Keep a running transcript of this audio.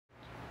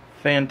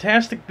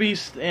Fantastic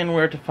Beasts and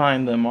Where to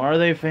Find Them. Are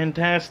they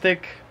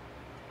fantastic?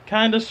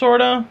 Kinda,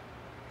 sorta?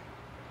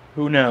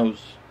 Who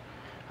knows?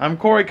 I'm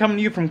Corey, coming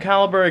to you from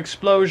Caliber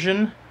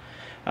Explosion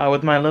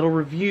with my little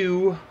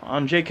review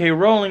on J.K.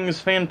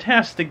 Rowling's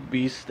Fantastic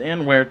Beasts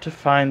and Where to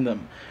Find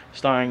Them,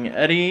 starring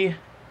Eddie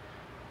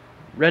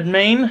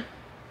Redmayne,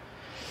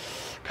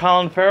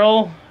 Colin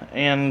Farrell,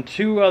 and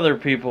two other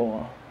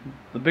people.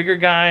 The bigger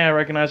guy I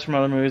recognize from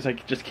other movies, I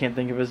just can't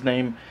think of his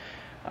name.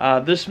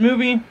 This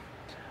movie,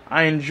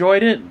 I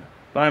enjoyed it,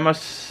 but I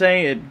must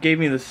say it gave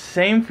me the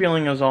same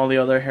feeling as all the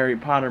other Harry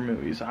Potter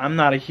movies. I'm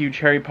not a huge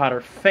Harry Potter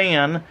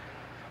fan,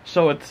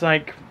 so it's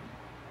like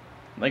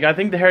I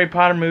think the Harry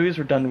Potter movies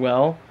were done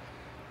well,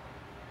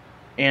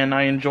 and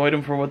I enjoyed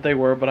them for what they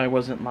were, but I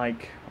wasn't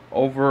like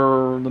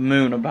over the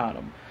moon about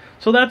them.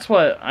 So that's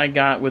what I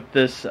got with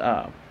this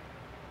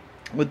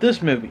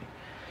movie.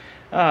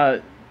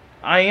 I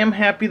am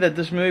happy that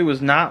this movie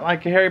was not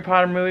like a Harry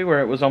Potter movie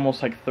where it was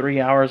almost like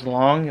 3 hours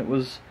long. It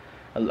was,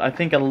 I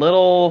think, a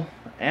little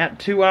at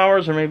 2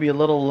 hours or maybe a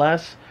little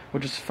less,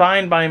 which is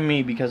fine by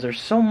me because there's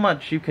so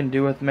much you can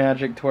do with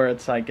magic to where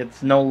it's like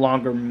it's no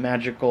longer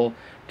magical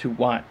to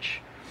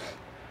watch.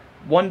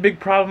 One big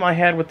problem I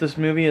had with this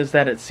movie is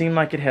that it seemed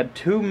like it had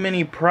too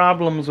many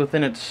problems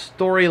within its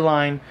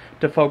storyline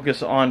to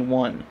focus on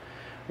one.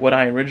 What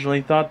I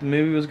originally thought the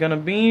movie was going to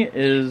be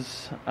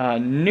is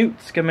Newt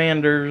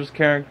Scamander's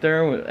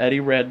character, Eddie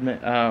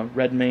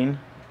Redmayne,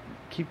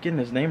 keep getting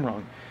his name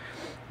wrong,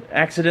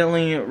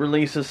 accidentally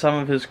releases some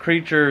of his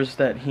creatures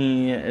that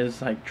he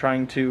is like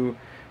trying to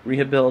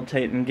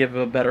rehabilitate and give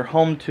a better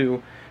home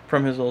to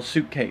from his little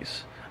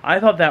suitcase. I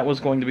thought that was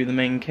going to be the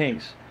main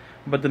case.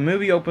 But the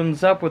movie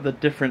opens up with a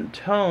different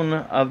tone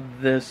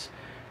of this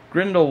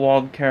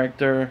Grindelwald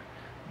character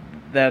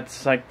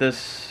that's like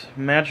this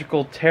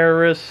magical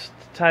terrorist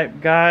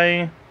type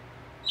guy.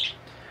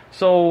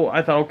 So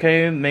I thought,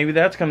 okay, maybe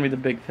that's going to be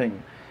the big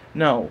thing.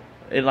 No,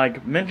 it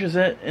like mentions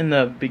it in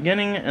the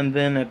beginning and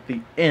then at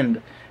the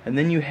end. And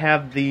then you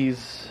have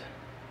these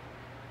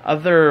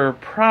other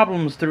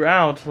problems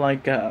throughout,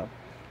 like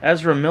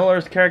Ezra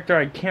Miller's character.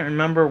 I can't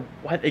remember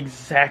what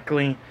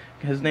exactly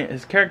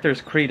his character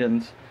is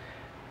Credence,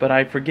 but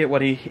I forget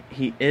what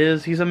he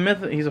is. He's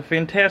a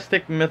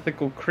fantastic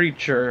mythical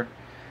creature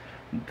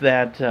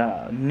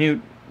that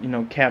Newt,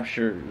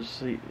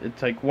 captures.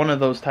 It's like one of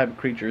those type of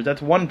creatures.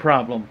 That's one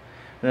problem.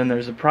 Then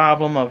there's a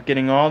problem of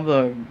getting all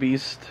the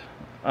beasts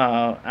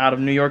out of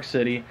New York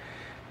City.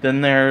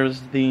 Then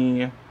there's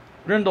the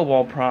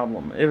Grindelwald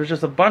problem. It was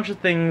just a bunch of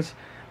things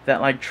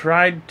that like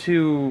tried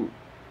to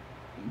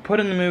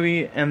put in the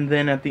movie and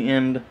then at the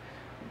end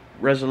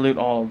resolute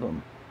all of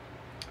them.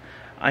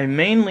 I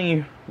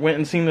mainly went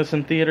and seen this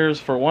in theaters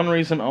for one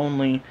reason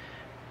only,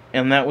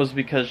 and that was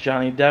because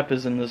Johnny Depp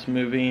is in this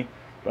movie.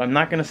 But I'm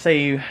not going to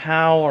say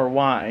how or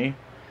why,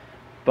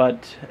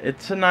 but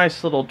it's a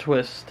nice little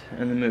twist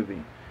in the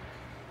movie.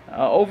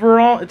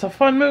 Overall, it's a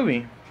fun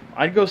movie.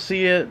 I'd go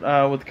see it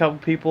with a couple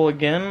people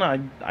again.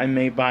 I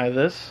may buy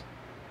this.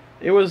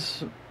 It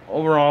was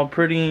overall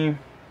pretty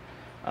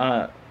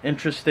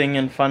interesting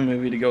and fun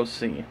movie to go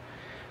see.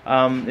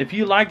 If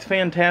you liked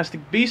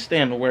Fantastic Beasts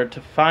and Where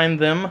to Find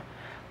Them,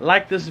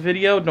 like this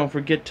video. Don't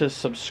forget to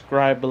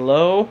subscribe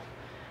below.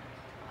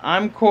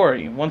 I'm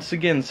Corey, once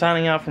again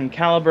signing out from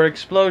Caliber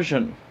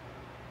Explosion.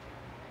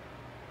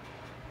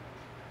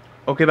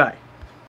 Okay, bye.